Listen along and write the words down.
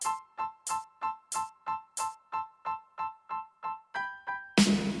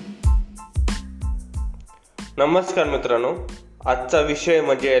नमस्कार मित्रांनो, आजचा विषय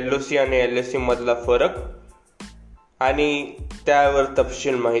म्हणजे LoC आणि LAC मधला फरक आणि त्यावर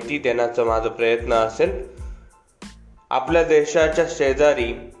तपशील माहिती देण्याचा माझा प्रयत्न असेल. आपल्या देशाच्या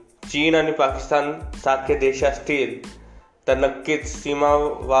शेजारी चीन आणि पाकिस्तान सारखे देश असतील तर नक्कीच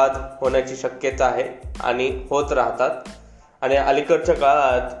सीमावाद होण्याची शक्यता आहे आणि होत राहतात. आणि अलीकडच्या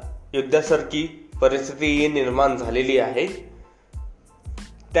काळात युद्धासारखी परिस्थिती निर्माण झालेली आहे.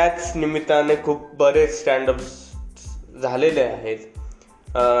 त्याच निमित्ताने खूप बरेच स्टँडअप्स झालेले आहेत,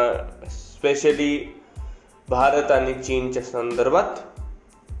 स्पेशली भारत आणि चीनच्या संदर्भात.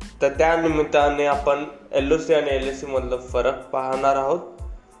 तर त्या निमित्ताने आपण LoC आणि LAC मधला फरक पाहणार आहोत.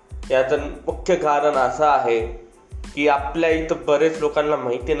 याचं मुख्य कारण असं आहे की आपल्या इथं बरेच लोकांना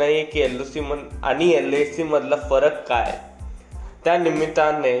माहिती नाही की LoC आणि LAC मधला फरक काय. त्या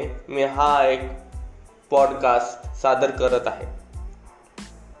निमित्ताने मी हा एक पॉडकास्ट सादर करत आहे.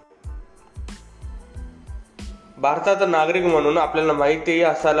 भारताचा नागरिक म्हणून आपल्याला माहिती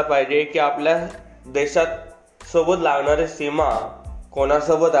असायला पाहिजे की आपल्या देशात सोबत लागणारे सीमा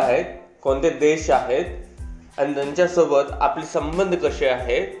कोणासोबत आहेत, कोणते देश आहेत आणि त्यांच्यासोबत आपले संबंध कसे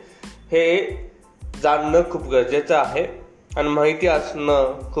आहेत हे जाणणं खूप गरजेचं आहे आणि माहिती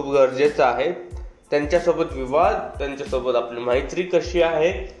असणं खूप गरजेचं आहे. त्यांच्यासोबत विवाद, त्यांच्यासोबत आपली मैत्री कशी आहे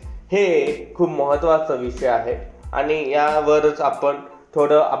हे खूप महत्त्वाचा विषय आहे आणि यावरच आपण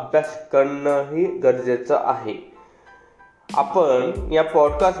थोडं अभ्यास करणंही गरजेचं आहे. आपण या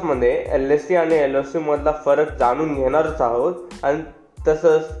पॉडकास्टमध्ये LAC आणि LoC मधला फरक जाणून घेणारच आहोत आणि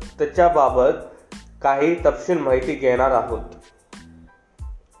तसंच त्याच्याबाबत काही तपशील माहिती घेणार आहोत.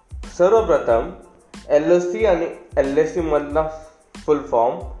 सर्वप्रथम LoC आणि LAC मधला फुल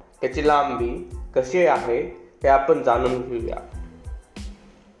फॉर्म, त्याची लांबी कशी आहे हे आपण जाणून घेऊया.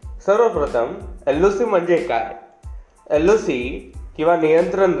 सर्वप्रथम LoC म्हणजे काय? LoC किंवा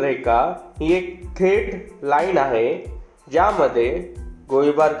नियंत्रण रेखा ही एक थेट लाईन आहे ज्यामध्ये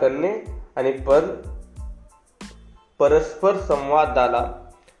गोळीबार करणे आणि परस्पर संवादाला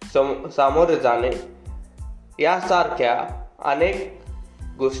सामोरे जाणे यासारख्या अनेक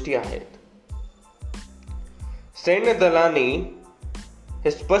गोष्टी आहेत. सैन्य दलांनी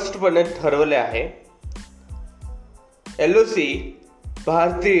हे स्पष्टपणे ठरवले आहे. LoC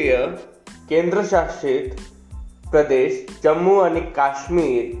भारतीय केंद्रशासित प्रदेश जम्मू आणि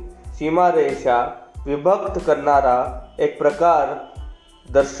काश्मीर सीमारेषा विभक्त करणारा एक प्रकार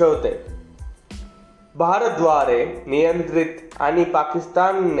दर्शवते. भारतद्वारे नियंत्रित आणि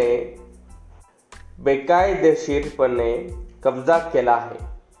पाकिस्तानने बेकायदेशीरपणे कब्जा केला आहे.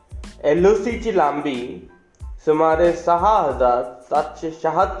 LoC ची लांबी सुमारे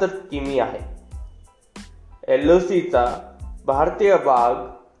 6,776 किमी आहे. LoC चा भारतीय भाग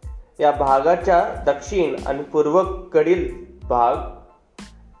या भागाच्या दक्षिण आणि पूर्वेकडील भाग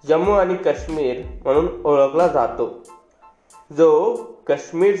जम्मू आणि काश्मीर म्हणून ओळखला जातो, जो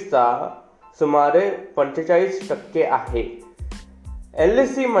काश्मीरचा सुमारे 45% आहे.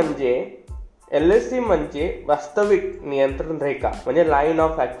 LAC म्हणजे वास्तविक नियंत्रण रेखा म्हणजे line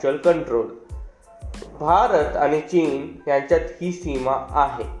of actual control. Bharat आणि चीन यांच्यात ही सीमा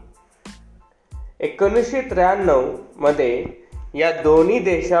आहे. 1993 मध्ये या दोन्ही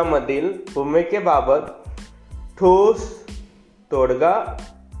देशांमधील भूमिकेबाबत ठोस तोडगा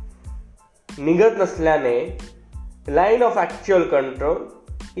निघत नसल्याने लाईन ऑफ ॲक्च्युअल कंट्रोल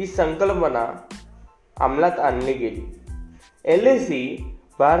ही संकल्पना अंमलात आणली गेली. LAC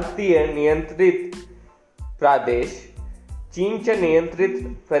भारतीय नियंत्रित प्रदेश चीनच्या नियंत्रित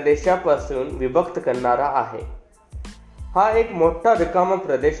प्रदेशापासून विभक्त करणारा आहे. हा एक मोठा रिकामा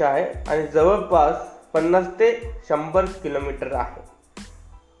प्रदेश आहे आणि जवळपास 50 ते 100 किलोमीटर आहे.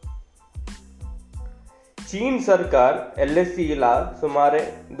 चीन सरकार LAC ला सुमारे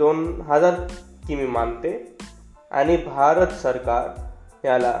 2000 किमी मानते आणि भारत सरकार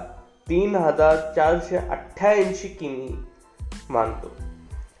याला 3488 किमी मानतो.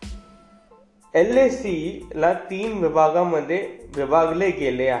 LAC ला 3 विभागामध्ये विभागले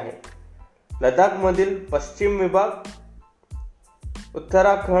गेले आहे. लडाखमधील पश्चिम विभाग,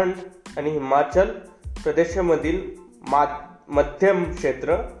 उत्तराखंड आणि हिमाचल प्रदेशमधील मध्यम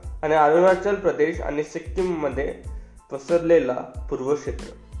क्षेत्र आणि अरुणाचल प्रदेश आणि सिक्कीम मध्ये पसरलेला पूर्व क्षेत्र.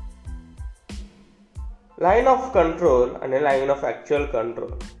 लाईन ऑफ कंट्रोल आणि line of actual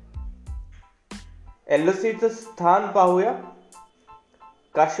control. LoC चं स्थान पाहूया.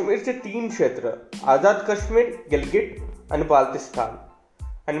 काश्मीरचे 3 क्षेत्र आझाद काश्मीर, गिलगिट आणि बाल्टिस्तान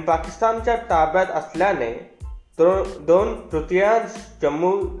आणि पाकिस्तानच्या ताब्यात असल्याने 2/3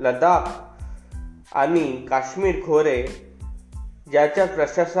 जम्मू, लडाख आणि काश्मीर खोरे ज्याच्या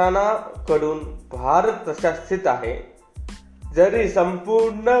प्रशासनाकडून भारत प्रशासित आहे. जरी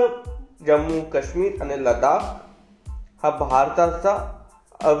संपूर्ण जम्मू काश्मीर आणि लडाख हा भारताचा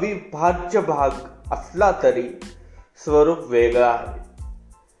अविभाज्य भाग असला तरी स्वरूप वेगळं आहे.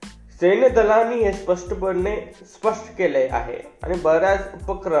 सैन्य दलांनी हे स्पष्टपणे स्पष्ट केले आहे आणि बऱ्याच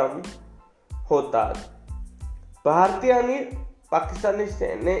उपक्रम होतात. भारतीय आणि पाकिस्तानी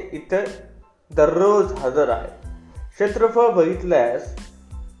सैन्य इथे दररोज हजर आहे. क्षेत्रफळ बघितल्यास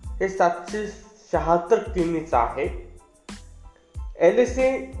हे 776 किमीचं आहे. LAC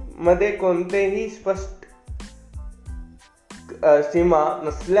मध्ये कोणतेही स्पष्ट सीमा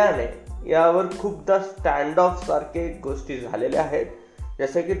नसल्याने यावर खूपदा स्टँड ऑफ सारखे गोष्टी झालेल्या आहेत.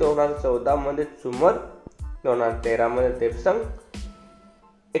 जसे की 2014 मध्ये चुमर, 2013 मध्ये देपसंग,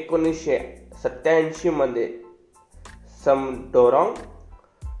 1987 मध्ये समडोरांग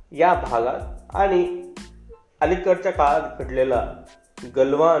या भागात आणि अलीकडच्या काळात घडलेला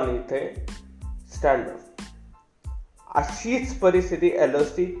गलवान इथे स्टँड ऑफ. अशीच परिस्थिती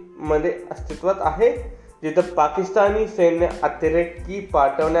LoC मध्ये अस्तित्वात आहे, जिथं पाकिस्तानी सैन्य अतिरेकी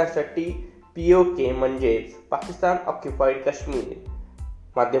पाठवण्यासाठी POK म्हणजेच पाकिस्तान ऑक्युपाईड काश्मीर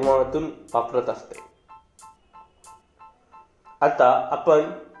माध्यमातून वापरत असते. आता आपण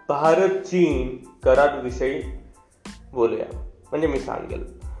भारत चीन करार विषयी बोलूया. म्हणजे मी सांगेल,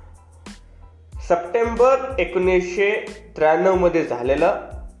 सप्टेंबर 1993 मध्ये झालेला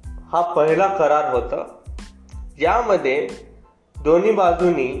हा पहिला करार होता, यामध्ये दोन्ही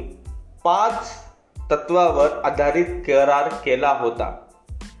बाजूंनी 5 तत्वावर आधारित करार केला होता.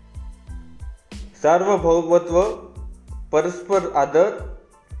 सार्वभौमत्व, परस्पर आदर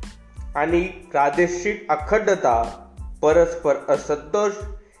आणि प्रादेशिक अखंडता, परस्पर असंतोष,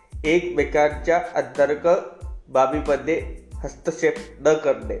 एकमेकांच्या अंतर्गत बाबीमध्ये हस्तक्षेप न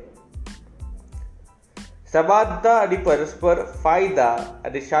करणे, समानता आणि परस्पर फायदा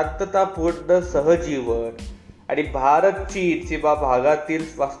आणि शांततापूर्ण सहजीवन आणि भारत चीन सीमा भागातील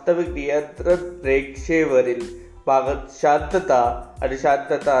वास्तविक नियंत्रण रेषेवरील भागात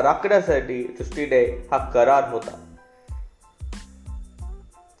शांतता राखण्यासाठी दृष्टीने हा करार होता.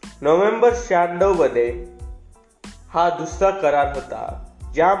 नोव्हेंबर 96 मध्ये हा दुसरा करार होता,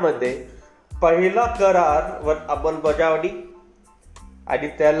 ज्यामध्ये पहिला करार वर अंमलबजावणी आणि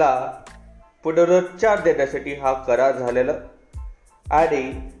त्याला पुनरुच्चार देण्यासाठी हा करार झालेला आणि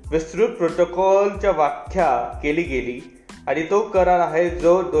विस्तृत प्रोटोकॉलच्या व्याख्या केली गेली. आणि तो करार आहे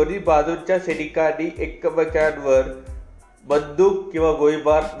जो दोन्ही बाजूंच्या सैनिकांनी एकमेकांवर बंदूक किंवा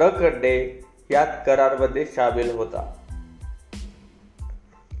गोळीबार न करणे या करारामध्ये सामील होता.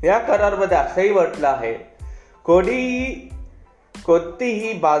 या करारामध्ये असंही म्हटलं आहे,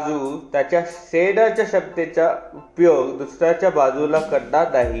 कोणतीही बाजू त्याच्या सैन्याच्या क्षमतेचा उपयोग दुसऱ्याच्या बाजूला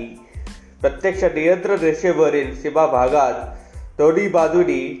करणार नाही. प्रत्यक्ष नियंत्रण रेषेवरील सीमा भागात दोन्ही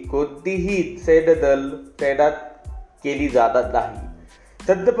बाजूंनी कोणतीही सैन्य दल तैनात केली जाणार नाही.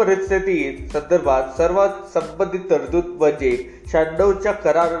 सद्य परिस्थितीत संदर्भात सर्वात संबंधित तरतूद म्हणजे 96च्या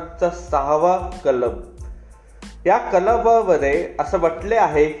कराराचा 6वा कलम. या कलमामध्ये असं म्हटले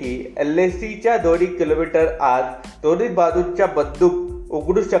आहे की LACच्या 2 किलोमीटर आत दोन्ही बाजूंच्या बंदूक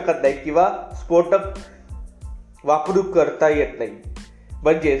उघडू शकत नाही किंवा स्फोटक वापरू करता येत नाही.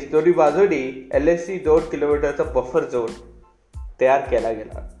 म्हणजेच दोन्ही बाजूंनी LAC 2 किलोमीटरचा बफर झोन तयार केला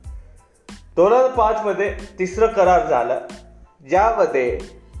गेला. 2005 मध्ये तिसरा करार झाला, ज्यामध्ये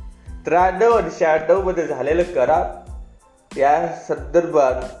 93 आणि 96 मध्ये झालेले करार या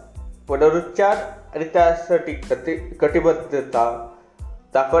संदर्भात पुनरुच्चार आणि त्यासाठी कटिबद्धता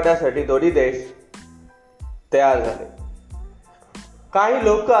दाखवण्यासाठी दोन्ही देश तयार झाले. काही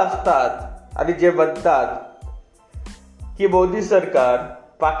लोक असतात आणि जे म्हणतात की मोदी सरकार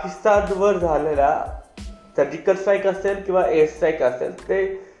पाकिस्तानवर झालेला सर्जिकल स्ट्राईक असेल किंवा एअर स्ट्राईक असेल ते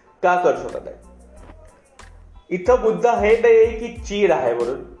का करू शकत नाही. इथं मुद्दा हे नाही की चीन आहे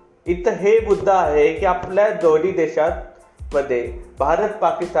म्हणून, इथं हे मुद्दा आहे की आपल्या दोन्ही देशांमध्ये भारत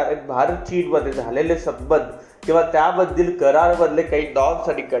पाकिस्तान आणि भारत चीन मध्ये झालेले संबंध किंवा त्यामधील करारमधले काही नॉर्म्स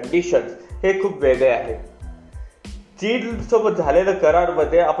आणि कंडिशन्स हे खूप वेगळे आहेत. चीन सोबत झालेल्या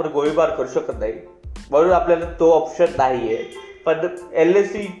करारमध्ये आपण गोळीबार करू शकत नाही, म्हणून आपल्याला तो ऑप्शन नाहीये. पण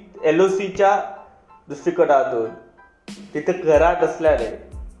LOCच्या दृष्टिकोनातून तिथे करार नसल्याने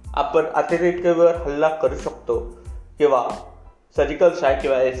आपण अतिरेक्यावर हल्ला करू शकतो किंवा सर्जिकल स्ट्राईक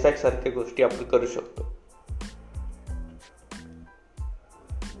किंवा एअर स्ट्राईक सारख्या गोष्टी आपण करू शकतो.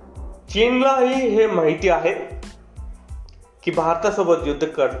 चीनलाही हे माहिती आहे की भारतासोबत युद्ध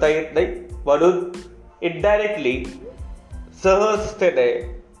करता येत नाही, म्हणून इनडायरेक्टली सहजतेने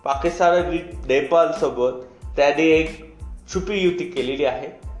पाकिस्तान आणि नेपाळ सोबत त्याने एक छुपी युती केलेली आहे,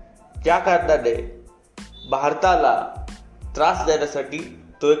 ज्या कारणाने भारताला त्रास देण्यासाठी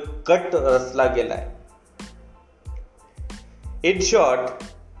तो एक कट रचला गेलाय. In short,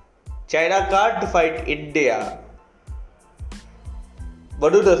 China can't fight India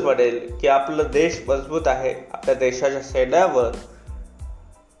म्हणूनच म्हणेल की आपला देश मजबूत आहे. आपल्या देशाच्या सैन्यावर,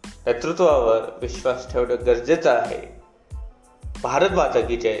 नेतृत्वावर विश्वास ठेवणं गरजेचं आहे. भारत माता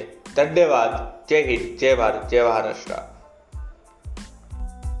की जय. धन्यवाद. जय हिंद. जय भारत. जय महाराष्ट्र.